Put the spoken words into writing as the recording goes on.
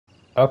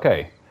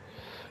Okay,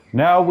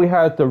 now we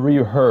had to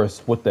rehearse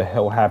what the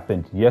hell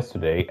happened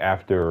yesterday.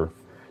 After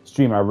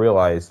stream, I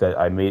realized that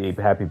I made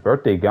a Happy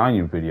Birthday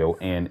Ganyu video,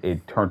 and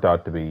it turned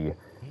out to be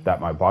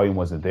that my volume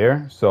wasn't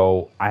there,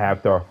 so I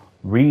have to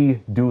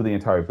redo the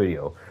entire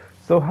video.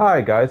 So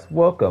hi guys,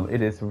 welcome.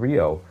 It is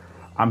Rio.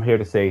 I'm here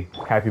to say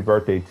happy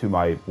birthday to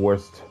my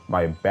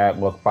bad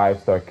luck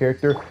 5-star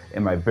character,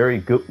 and my very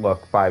good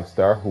luck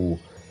 5-star who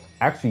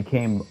actually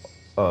came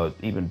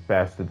even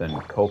faster than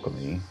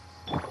Kokomi.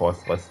 It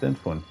costs less than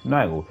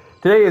Nilou.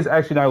 Today is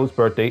actually Nilou's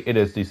birthday. It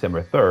is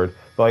December 3rd.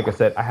 But like I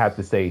said, I have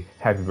to say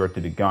happy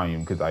birthday to Ganyu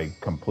because I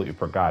completely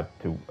forgot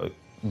to.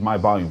 My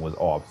volume was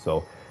off.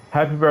 So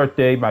happy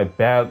birthday, my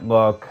bad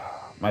luck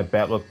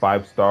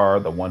 5-star,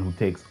 the one who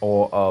takes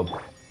all of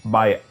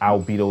my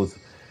albedo's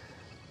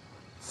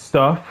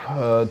stuff,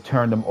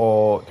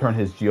 turn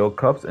his Geo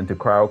cups into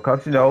cryo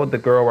cups. You know, the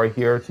girl right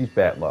here, she's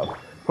bad luck.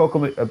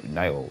 Kokomi,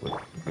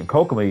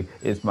 Kokomi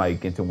is my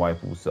Genshin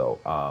waifu, so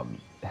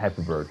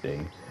happy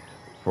birthday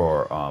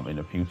for in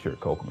the future,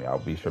 Kokomi. I'll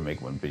be sure to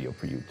make one video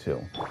for you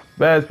too.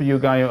 But as for you,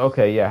 Ganyu,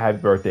 okay, yeah, happy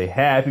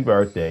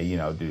birthday, you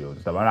know, do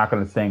stuff. I'm not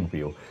gonna sing for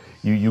you.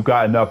 You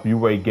got enough, you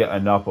already get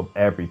enough of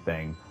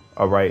everything.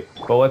 Alright,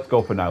 but let's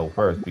go for Nilou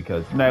first,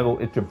 because Nilou,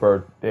 it's your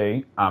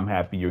birthday. I'm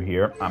happy you're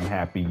here. I'm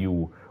happy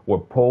you were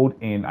pulled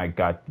in. I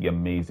got the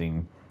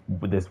amazing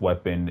this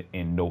weapon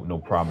in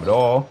no problem at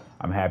all.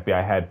 I'm happy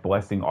I had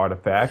blessing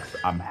artifacts.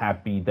 I'm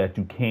happy that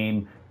you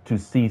came to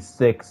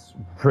C6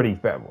 pretty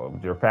fast. Well,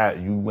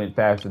 you went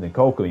faster than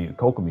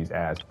Kokomi's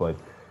ass, but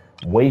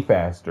way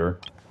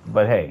faster.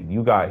 But hey,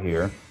 you got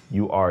here.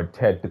 You are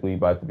technically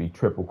about to be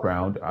triple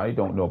crowned. I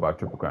don't know about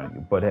triple crowning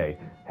you, but hey,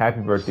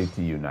 happy birthday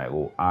to you,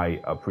 Nilou.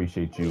 I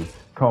appreciate you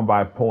coming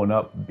by, pulling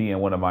up, being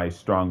one of my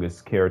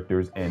strongest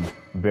characters, and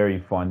very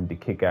fun to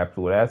kick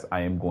absolute ass.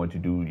 I am going to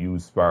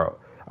use Spiral.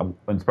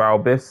 In Spiral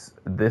Abyss,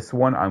 this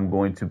one, I'm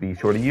going to be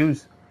sure to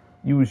use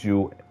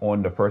you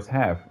on the first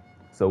half.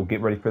 So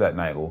get ready for that,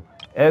 Nilou.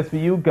 As for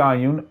you,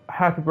 Ganyu,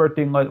 happy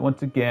birthday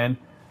once again.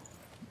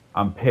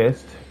 I'm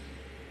pissed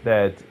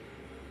that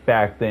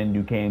back then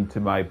you came to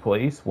my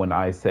place when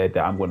I said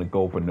that I'm going to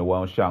go for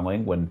Noelle and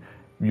Xiangling when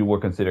you were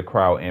considered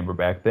Cryo Amber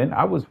back then.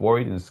 I was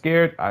worried and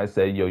scared. I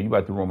said, yo, you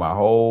about to ruin my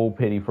whole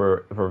pity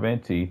for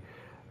Venti.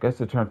 Guess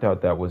it turned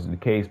out that wasn't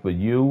the case, but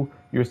you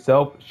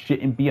yourself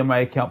shouldn't be on my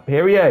account,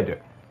 period.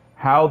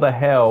 How the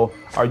hell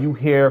are you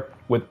here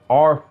with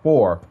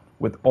R4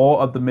 with all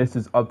of the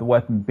misses of the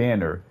weapon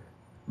banner?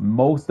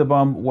 Most of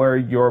them were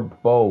your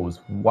bows.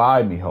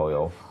 Why,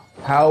 miHoYo?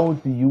 How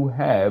do you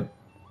have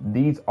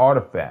these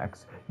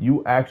artifacts?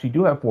 You actually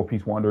do have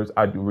 4-piece wonders.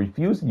 I do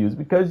refuse to use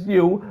because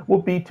you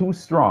will be too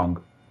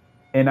strong,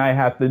 and I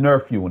have to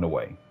nerf you in a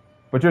way.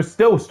 But you're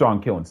still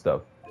strong killing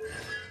stuff.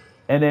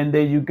 And then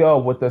there you go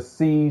with the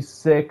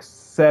C6,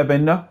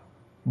 7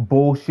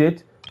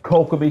 bullshit.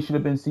 Kokomi should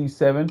have been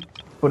C7,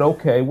 but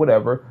okay,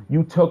 whatever.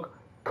 You took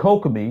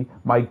Kokomi,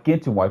 my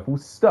Genshin waifu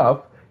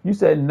stuff. You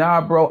said,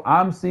 nah, bro,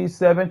 I'm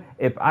C7.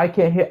 If I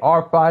can't hit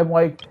R5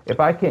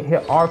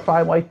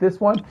 like this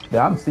one,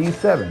 then I'm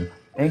C7.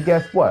 And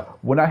guess what?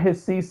 When I hit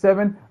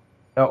C7,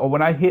 or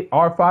when I hit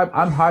R5,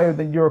 I'm higher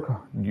than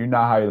you're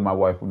not higher than my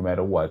wife no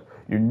matter what.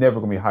 You're never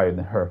going to be higher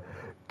than her.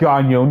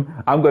 Ganyu,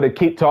 I'm going to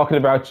keep talking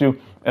about you,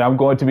 and I'm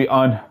going to be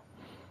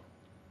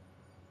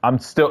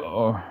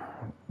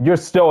you're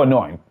still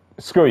annoying.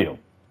 Screw you.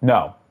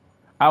 No.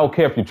 I don't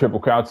care if you triple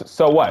crowns.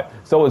 So what?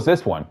 So is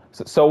this one.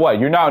 So what?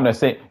 You're not in the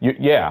same.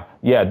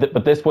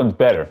 But this one's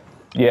better.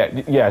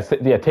 Yeah.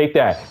 Take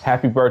that.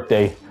 Happy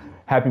birthday.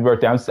 Happy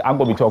birthday. I'm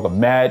going to be talking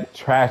mad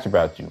trash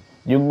about you.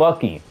 You're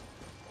lucky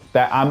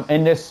that I'm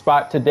in this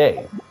spot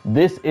today.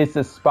 This is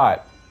the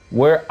spot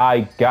where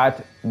I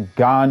got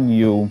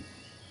Ganyu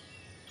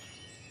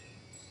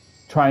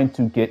trying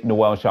to get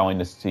Noelle Xiangling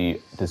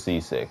to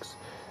C6.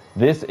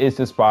 This is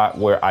the spot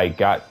where I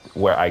got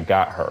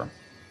her.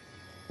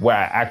 Where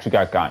I actually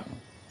got Ganyu.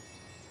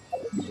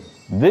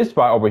 This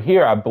spot over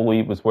here, I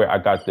believe, was where I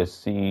got the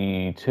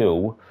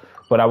C2,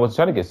 but I was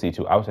trying to get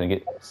C2. I was trying to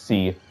get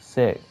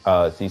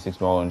C6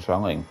 Noelle and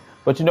Xiangling.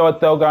 But you know what,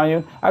 though,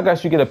 Ganyu? I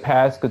guess you get a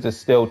pass because it's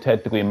still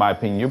technically, in my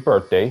opinion, your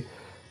birthday.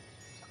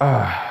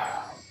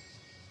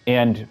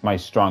 And my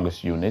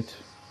strongest unit.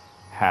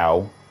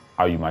 How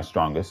are you my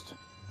strongest?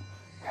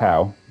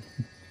 How?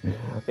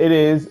 It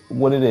is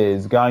what it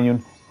is,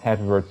 Ganyu.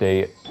 Happy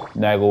birthday,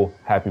 Nilou.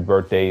 Happy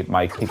birthday,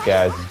 my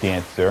kick-ass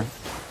dancer.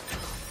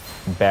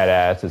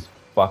 Badass as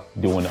fuck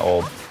doing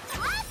all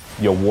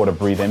your water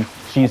breathing.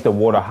 She's the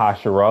water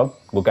Hashira.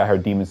 Look at her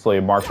Demon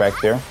Slayer mark back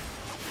there.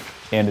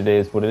 And it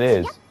is what it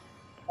is.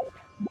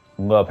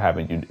 Love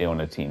having you on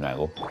the team,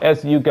 Nilou. As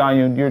for you,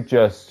 Ganyu, you're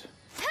just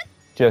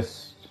do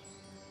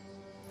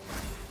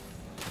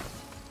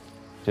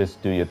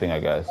your thing, I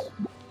guess.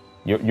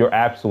 You're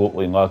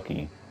absolutely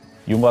lucky.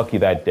 You're lucky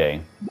that day.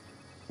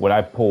 When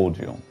I pulled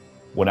you,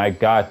 when I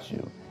got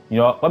you. You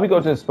know, let me go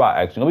to the spot,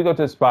 actually. Let me go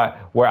to the spot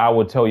where I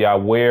will tell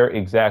y'all where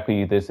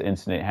exactly this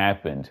incident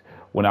happened.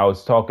 When I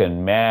was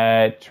talking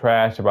mad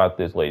trash about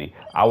this lady.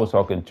 I was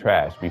talking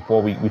trash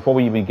before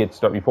we even get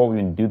started, before we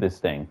even do this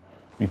thing.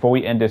 before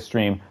we end this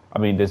stream,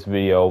 this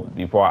video,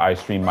 before I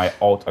stream my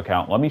alt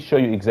account, let me show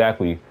you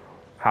exactly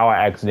how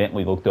I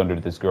accidentally looked under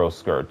this girl's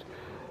skirt.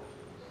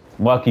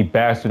 Lucky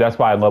bastard. That's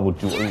why I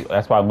leveled you.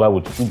 That's why I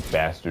leveled you,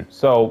 bastard.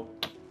 So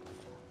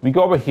we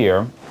go over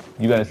here.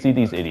 You're gonna see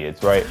these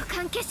idiots, right?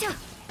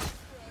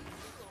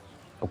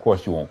 Of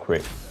course you won't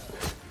crit.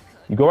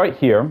 You go right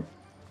here,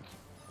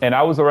 and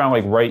I was around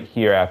like right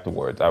here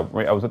afterwards. I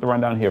was at the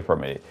run down here for a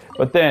minute,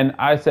 but then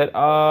I said,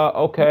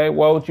 okay,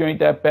 well, you ain't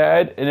that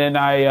bad. And then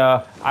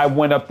I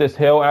went up this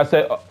hill, and I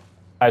said,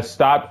 I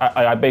stopped.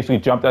 I basically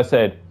jumped. I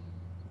said,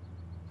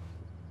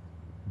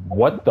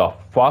 what the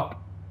fuck?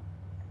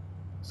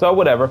 So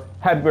whatever.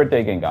 Happy birthday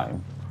again, Ganyu.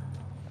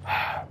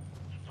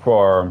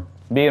 For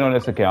being on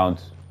this account,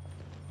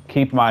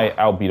 keep my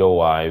albedo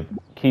alive,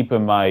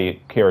 keeping my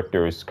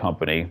characters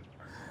company.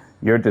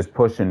 You're just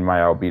pushing my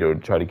albedo to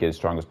try to get as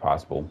strong as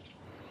possible.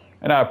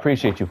 And I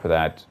appreciate you for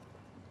that.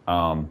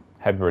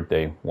 Happy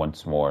birthday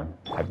once more.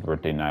 Happy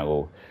birthday,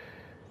 Nilou.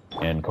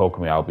 And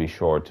Kokumi, I'll be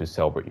sure to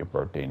celebrate your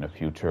birthday in the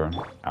future.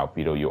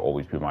 Albedo, you'll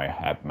always be my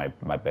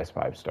best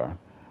 5-star.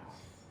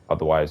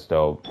 Otherwise,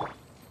 though,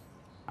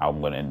 I'm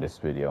going to end this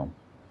video.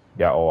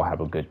 Yeah, all have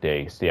a good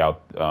day. Stay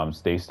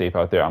safe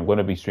out there. I'm going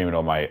to be streaming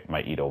on my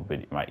Edo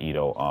video, not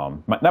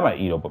my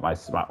Edo, but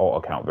my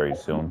alt account very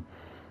soon.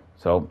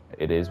 So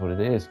it is what it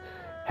is.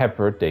 Happy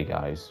birthday,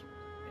 guys,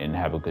 and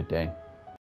have a good day.